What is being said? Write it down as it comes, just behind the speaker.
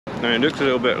No, it looks a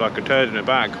little bit like a turd in a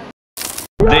bag.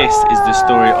 This is the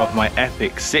story of my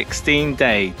epic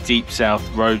 16-day Deep South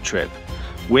road trip.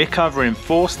 We're covering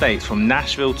 4 states from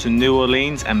Nashville to New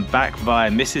Orleans and back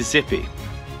via Mississippi.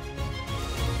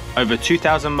 Over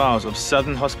 2,000 miles of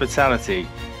southern hospitality.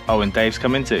 Oh, and Dave's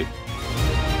coming too.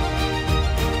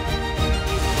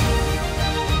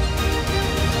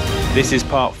 This is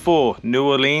part 4, New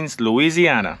Orleans,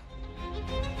 Louisiana.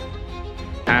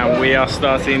 And we are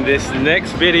starting this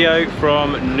next video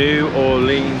from New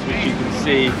Orleans, which you can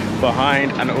see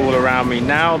behind and all around me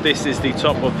now. This is the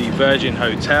top of the Virgin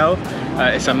Hotel.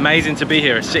 It's amazing to be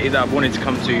here, a city that I've wanted to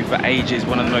come to for ages,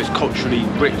 one of the most culturally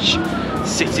rich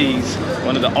cities,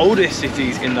 one of the oldest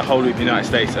cities in the whole of the United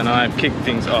States, and I've kicked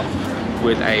things off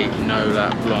with a NOLA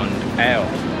blonde ale.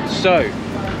 So,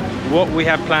 what we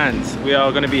have planned, we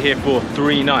are going to be here for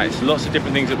 3 nights, lots of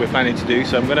different things that we're planning to do,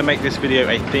 so I'm going to make this video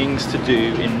a things to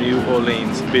do in New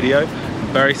Orleans video.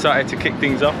 I'm very excited to kick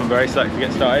things off, I'm very excited to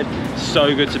get started.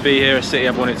 So good to be here, a city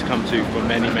I've wanted to come to for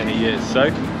many years,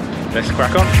 so let's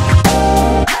crack on.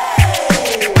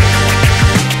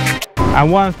 And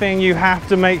one thing you have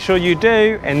to make sure you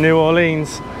do in New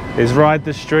Orleans is ride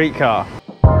the streetcar.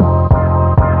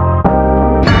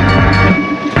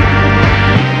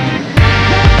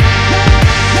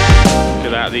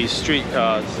 These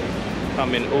streetcars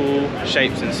come in all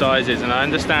shapes and sizes, and I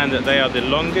understand that they are the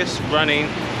longest running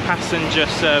passenger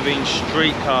serving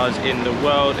streetcars in the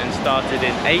world and started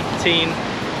in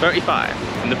 1835.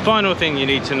 And the final thing you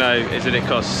need to know is that it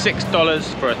costs $6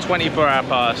 for a 24-hour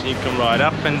pass, and you can ride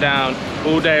up and down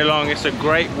all day long. It's a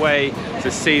great way to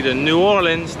see the New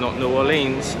Orleans, not New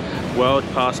Orleans, world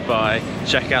pass by,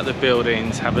 check out the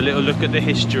buildings, have a little look at the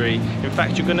history. In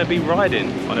fact, you're going to be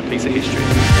riding on a piece of history.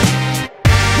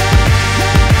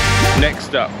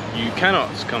 Next up, you cannot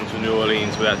come to New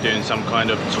Orleans without doing some kind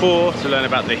of tour to learn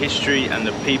about the history and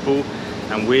the people,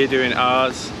 and we're doing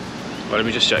ours. Well, let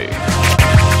me just show you.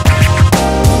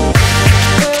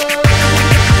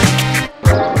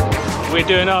 We're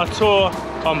doing our tour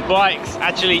on bikes,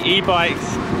 actually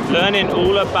e-bikes, learning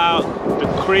all about the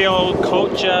Creole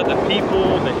culture, the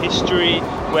people, the history,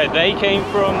 where they came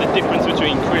from, the difference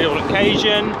between Creole and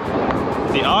Cajun,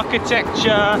 the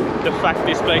architecture, the fact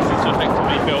this place is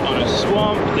effectively built on a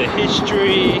swamp, the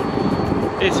history.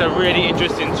 It's a really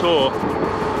interesting tour,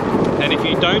 and if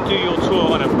you don't do your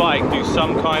tour on a bike, do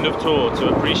some kind of tour to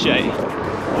appreciate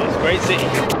this great city.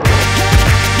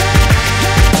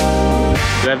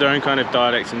 They have their own kind of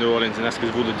dialects in New Orleans, and that's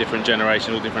because of all the different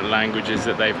generations, all different languages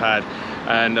that they've had.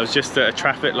 And I was just at a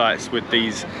traffic lights with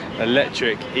these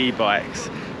electric e-bikes,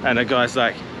 and a guy's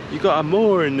like, "You got a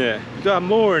mower in there, you got a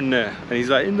mower in there." And he's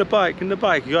like, in the bike, you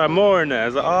got a mower in there. I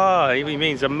was like, "Ah, he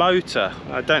means a motor."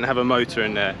 "I don't have a motor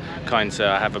in there, kind sir,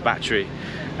 I have a battery."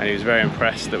 And he was very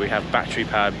impressed that we have battery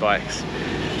powered bikes.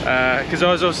 Because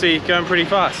I was obviously going pretty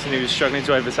fast and he was struggling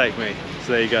to overtake me.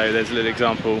 So there you go, there's a little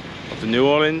example of the New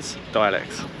Orleans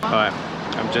dialects. Alright,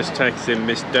 I'm just texting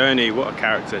Miss Durney, what a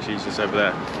character, she's just over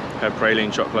there. Her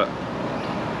praline chocolate.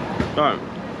 Alright,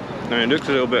 now it looks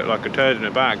a little bit like a turd in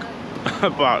a bag.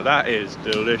 But that is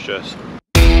delicious.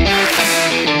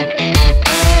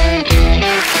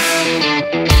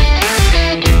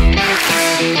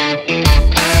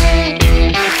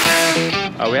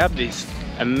 We have these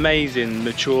amazing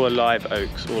mature live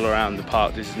oaks all around the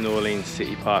park. This is New Orleans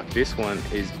City Park. This one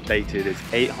is dated, it's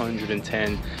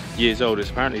 810 years old.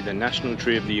 It's apparently the national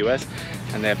tree of the US,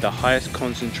 and they have the highest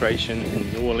concentration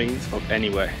in New Orleans of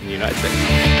anywhere in the United States.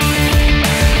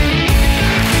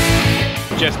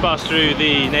 Just passed through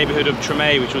the neighborhood of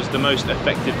Treme, which was the most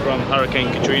affected from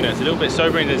Hurricane Katrina. It's a little bit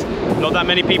sobering, there's not that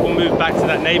many people moved back to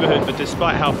that neighborhood, but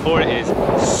despite how poor it is,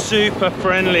 super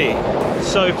friendly,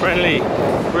 so friendly.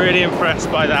 Really impressed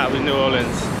by that with New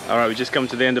Orleans. All right, we've just come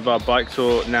to the end of our bike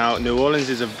tour. Now, New Orleans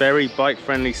is a very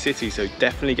bike-friendly city, so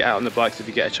definitely get out on the bikes if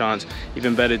you get a chance.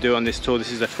 Even better, do it on this tour. This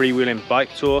is a freewheeling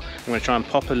bike tour. I'm gonna try and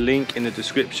pop a link in the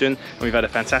description. And we've had a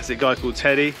fantastic guy called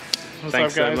Teddy. What's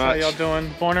up, guys? How y'all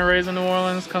doing? Born and raised in New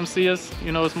Orleans. Come see us.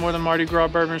 You know, it's more than Mardi Gras,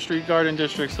 Bourbon Street, Garden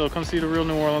District. So come see the real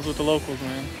New Orleans with the locals,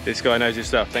 man. This guy knows his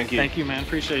stuff. Thank you. Thank you, man.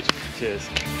 Appreciate you. Cheers.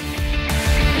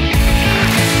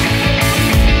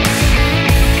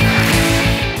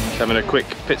 Having a quick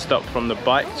pit stop from the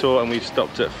bike tour, and we've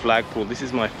stopped at Flagpole. This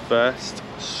is my first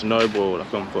snowball.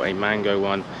 I've gone for a mango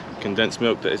one, condensed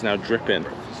milk that is now dripping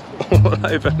all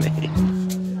over me.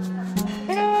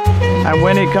 And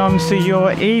when it comes to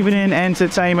your evening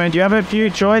entertainment, you have a few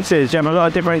choices. You have a lot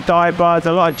of different dive bars,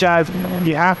 a lot of jazz.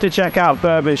 You have to check out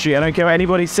Bourbon Street. I don't care what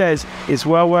anybody says, it's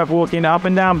well worth walking up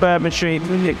and down Bourbon Street.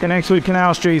 It connects with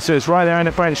Canal Street, so it's right there in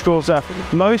the French Quarter.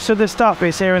 Most of the stuff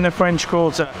is here in the French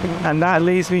Quarter. And that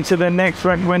leads me to the next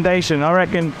recommendation. I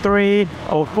reckon 3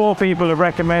 or 4 people have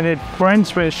recommended French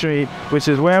Street, which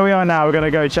is where we are now. We're going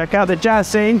to go check out the jazz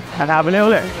scene and have a little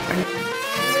look.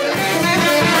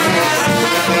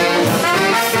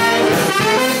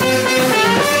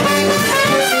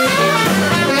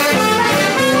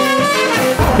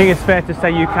 I think it's fair to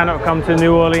say you cannot come to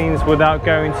New Orleans without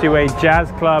going to a jazz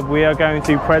club. We are going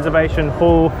to Preservation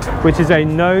Hall, which is a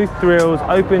no thrills,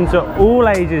 open to all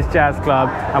ages jazz club,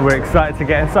 and we're excited to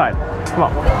get inside. Come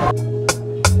on.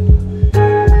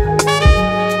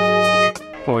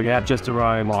 Well, we have just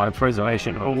arrived at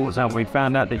Preservation Hall, and we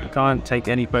found out that you can't take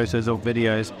any photos or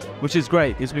videos, which is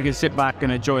great because we can sit back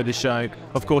and enjoy the show.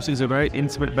 Of course, it's a very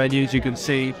intimate venue, as you can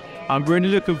see. I'm really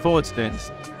looking forward to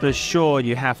this. For sure,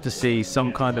 you have to see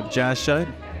some kind of jazz show,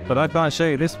 but I can't show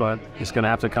you this one. You're just going to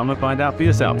have to come and find out for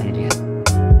yourself. So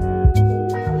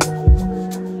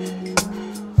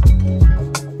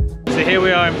here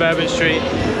we are in Bourbon Street,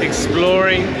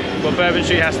 exploring what Bourbon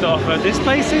Street has to offer. This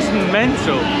place is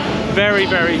mental. Very,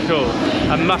 very cool.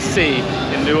 A must-see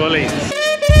in New Orleans.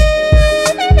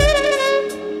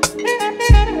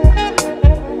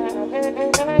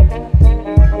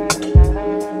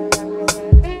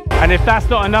 And if that's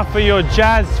not enough for your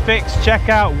jazz fix, check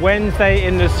out Wednesday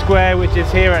in the Square, which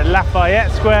is here at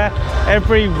Lafayette Square.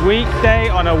 Every weekday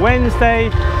on a Wednesday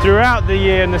throughout the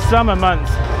year in the summer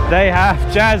months, they have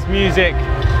jazz music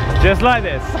just like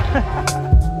this.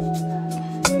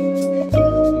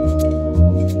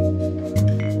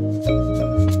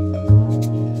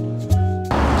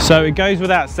 So it goes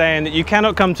without saying that you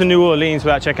cannot come to New Orleans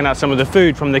without checking out some of the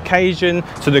food, from the Cajun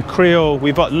to the Creole.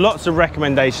 We've got lots of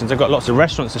recommendations. I've got lots of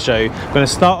restaurants to show you. I'm going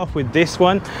to start off with this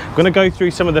one. I'm going to go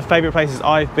through some of the favorite places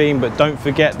I've been, but don't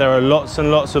forget there are lots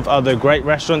and lots of other great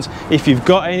restaurants. If you've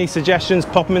got any suggestions,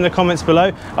 pop them in the comments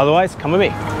below. Otherwise, come with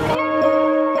me.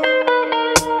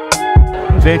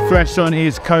 This restaurant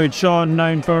is Cochon,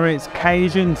 known for its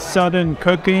Cajun Southern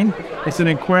cooking. It's an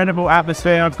incredible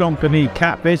atmosphere. I've gone for the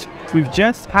catfish. We've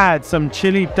just had some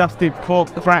chili dusted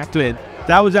pork crackling.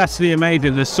 That was actually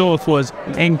amazing. The sauce was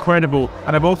incredible.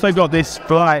 And I've also got this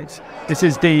flight. This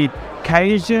is the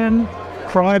Cajun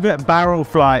private barrel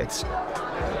flight.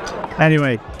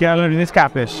 Anyway, get a load of this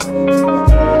catfish.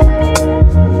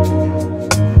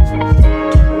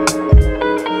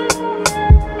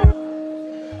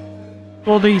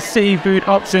 For the seafood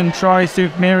option, try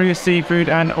Superior Seafood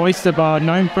and Oyster Bar,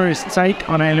 known for its take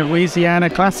on a Louisiana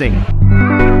classic.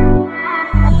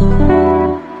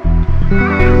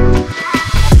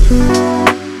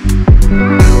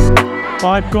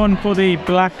 I've gone for the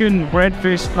blackened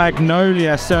redfish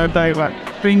magnolia, served over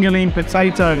fingerling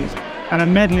potatoes and a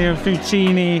medley of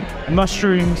zucchini,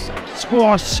 mushrooms,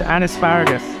 squash and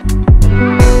asparagus.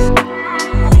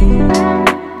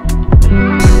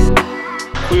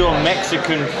 For your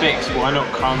Mexican fix, why not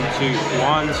come to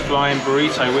Juan's Flying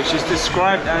Burrito, which is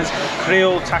described as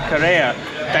Creole Taqueria.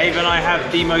 Dave and I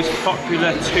have the most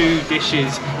popular 2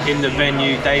 dishes in the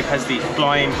venue. Dave has the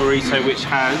Flying Burrito, which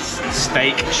has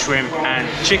steak, shrimp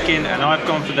and chicken, and I've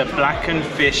gone for the blackened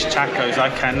fish tacos. I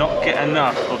cannot get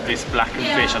enough of this blackened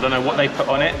fish. I don't know what they put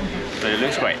on it, but it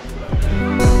looks great.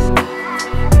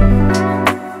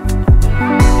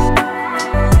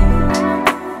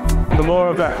 For more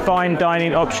of a fine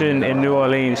dining option in New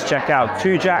Orleans, check out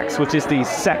Two Jacks, which is the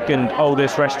 2nd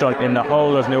oldest restaurant in the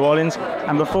whole of New Orleans.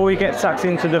 And before we get sucked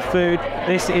into the food,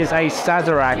 this is a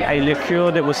Sazerac, a liqueur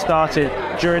that was started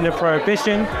during the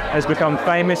Prohibition, has become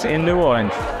famous in New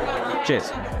Orleans.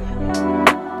 Cheers.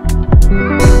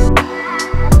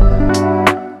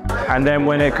 And then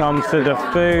when it comes to the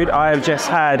food, I have just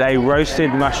had a roasted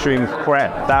mushroom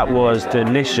crepe. That was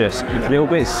delicious. A little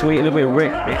bit sweet, a little bit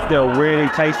rich, but still really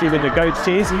tasty with the goat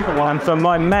cheese. And for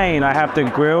my main, I have the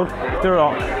grilled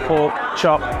Duroc pork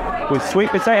chop with sweet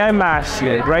potato mash,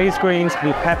 braised greens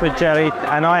with pepper jelly,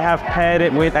 and I have paired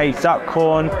it with a duck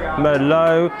corn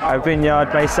merlot, a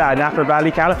vineyard based out in Napa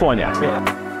Valley, California.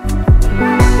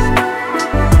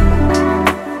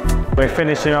 We're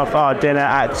finishing off our dinner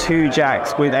at Two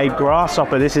Jacks with a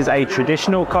grasshopper. This is a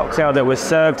traditional cocktail that was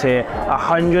served here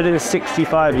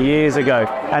 165 years ago,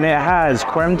 and it has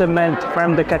creme de menthe,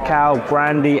 creme de cacao,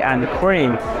 brandy and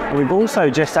cream. We've also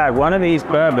just had one of these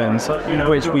bourbons,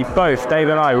 which we both, Dave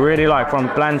and I, really like, from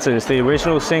Blanton's, the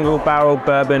original single barrel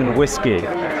bourbon whiskey.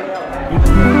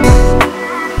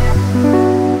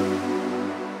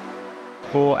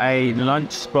 for a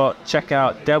lunch spot, check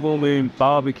out Devil Moon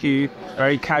Barbecue.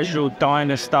 Very casual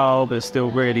diner style, but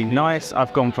still really nice.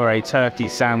 I've gone for a turkey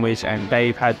sandwich and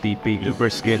they've had the beef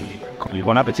brisket.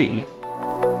 Bon appetit.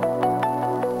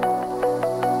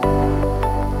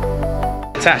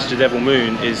 Attached to Devil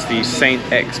Moon is the Saint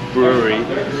X Brewery.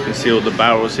 You can see all the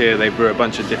barrels here. They brew a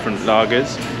bunch of different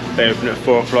lagers. They open at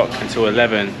 4 o'clock until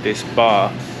 11. This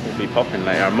bar will be popping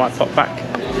later. I might pop back,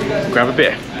 grab a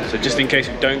beer. So just in case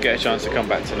we don't get a chance to come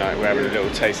back tonight, we're having a little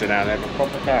taster down there.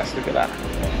 Proper class, look at that.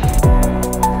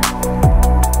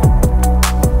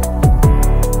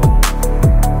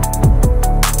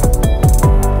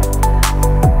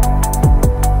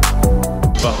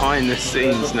 Behind the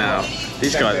scenes now.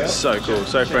 These guys are so cool,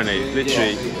 so friendly.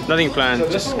 Literally, nothing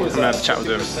planned, just come and have a chat with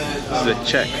them. This is a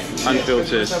Czech,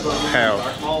 unfiltered,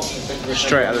 pale,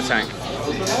 straight out of the tank.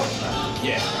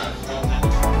 Yeah.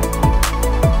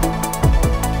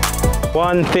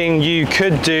 One thing you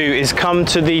could do is come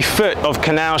to the foot of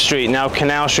Canal Street. Now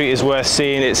Canal Street is worth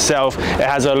seeing itself. It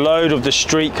has a load of the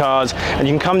streetcars and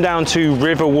you can come down to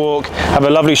River Walk, have a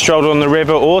lovely stroll on the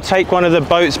river, or take one of the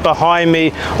boats behind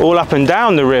me all up and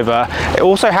down the river. It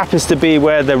also happens to be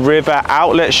where the river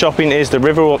outlet shopping is, the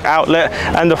River Walk outlet,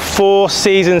 and the Four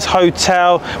Seasons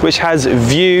Hotel, which has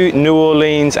View New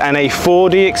Orleans and a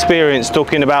 4D experience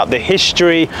talking about the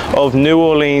history of New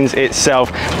Orleans itself,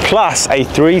 plus a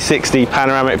 360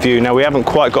 panoramic view. Now we haven't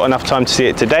quite got enough time to see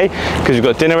it today because we've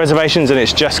got dinner reservations and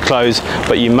it's just closed,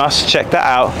 but you must check that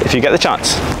out if you get the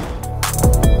chance.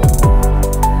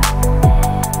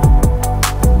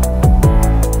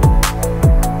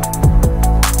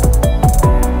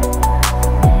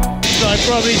 So I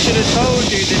probably should have told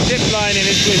you the zip lining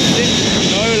is with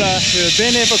NOLA, who have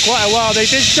been here for quite a while. They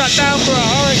did shut down for a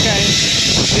hurricane.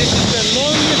 This is the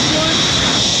longest one,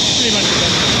 pretty much the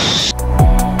best.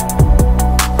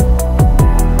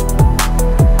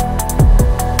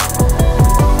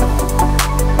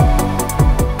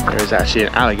 There's actually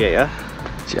an alligator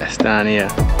just down here.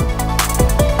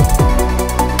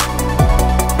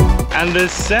 And the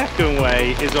second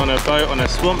way is on a boat on a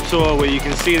swamp tour where you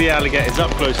can see the alligators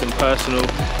up close and personal.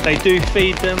 They do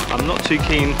feed them, I'm not too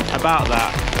keen about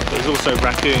that, but there's also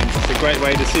raccoons. It's a great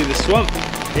way to see the swamp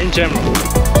in general.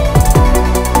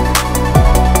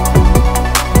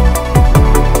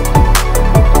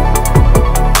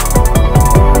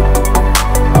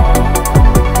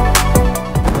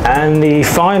 And the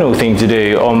final thing to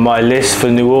do on my list for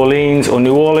New Orleans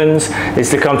is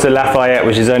to come to Lafayette,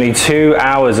 which is only 2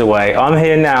 hours away. I'm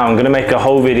here now, I'm gonna make a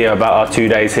whole video about our 2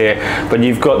 days here, but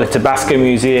you've got the Tabasco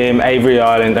Museum, Avery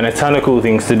Island, and a ton of cool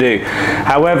things to do.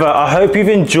 However, I hope you've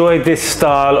enjoyed this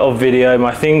style of video,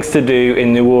 my things to do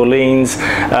in New Orleans.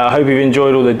 I hope you've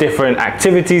enjoyed all the different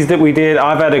activities that we did.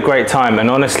 I've had a great time,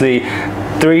 and honestly,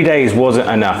 3 days wasn't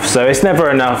enough, so it's never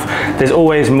enough. There's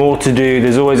always more to do.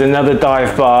 There's always another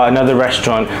dive bar, another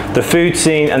restaurant. The food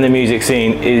scene and the music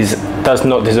scene does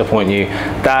not disappoint you.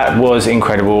 That was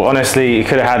incredible. Honestly, you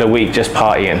could have had a week just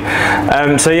partying.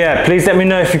 So yeah, please let me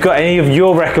know if you've got any of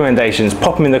your recommendations.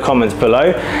 Pop them in the comments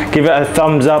below. Give it a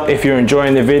thumbs up if you're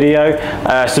enjoying the video.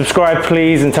 Subscribe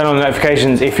please and turn on the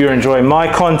notifications if you're enjoying my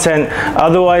content.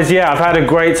 Otherwise, yeah, I've had a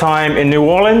great time in New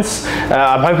Orleans.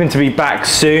 I'm hoping to be back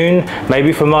soon,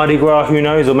 maybe for Mardi Gras, who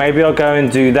knows, or maybe I'll go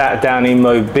and do that down in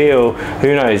Mobile,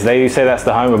 who knows. They say that's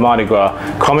the home of Mardi Gras.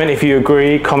 Comment if you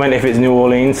agree, comment if it's New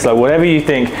Orleans, so whatever you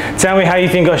think. Tell me how you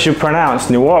think I should pronounce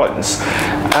New Orleans.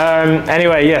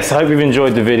 Anyway, yes, I hope you've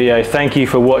enjoyed the video. Thank you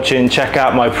for watching. Check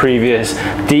out my previous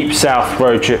Deep South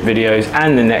road trip videos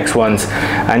and the next ones.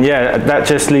 And yeah, that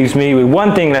just leaves me with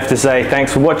one thing left to say.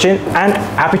 Thanks for watching and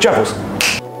happy travels.